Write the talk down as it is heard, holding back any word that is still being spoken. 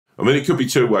I mean, it could be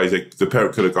two ways. The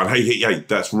parent could have gone, hey,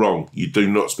 that's wrong. You do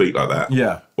not speak like that.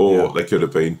 Yeah. Or they could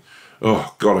have been,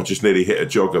 oh, God, I just nearly hit a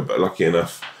jogger, but lucky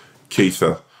enough,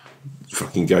 Kiefer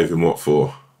fucking gave him what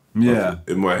for. Yeah.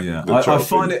 I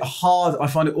find it hard. I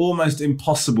find it almost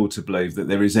impossible to believe that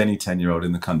there is any 10-year-old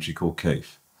in the country called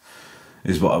Keith,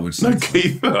 is what I would say. No,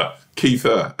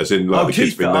 Kiefer, as in like the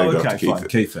kid's been named after Kiefer. Fine.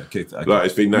 Kiefer. Okay. Like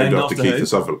it's been named after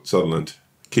Kiefer Sutherland.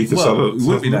 Kiefer Sutherland. It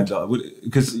would be named after,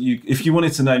 because if you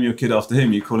wanted to name your kid after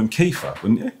him, you'd call him Kiefer,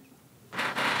 wouldn't you?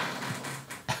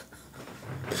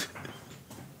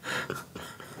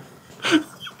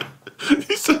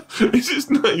 Is his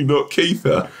name not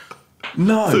Kiefer?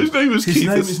 No. So his name was Kiefer. His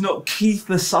name is not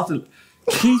Kiefer Sutherland.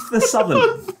 Kiefer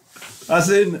Sutherland. As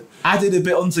in, added a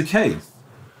bit onto Keith.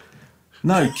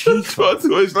 No, Kiefer. I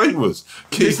thought his name was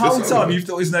Kiefer. This whole time you've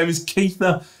thought his name is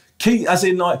Keither. Keith, as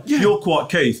in like, you're quite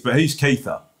Keith, but he's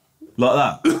Keither.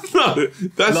 Like that. No,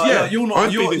 that's, like,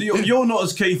 you're not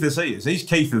as Keith as he is. He's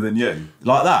Keither than you.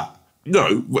 Like that.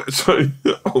 No, so,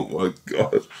 oh my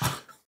God.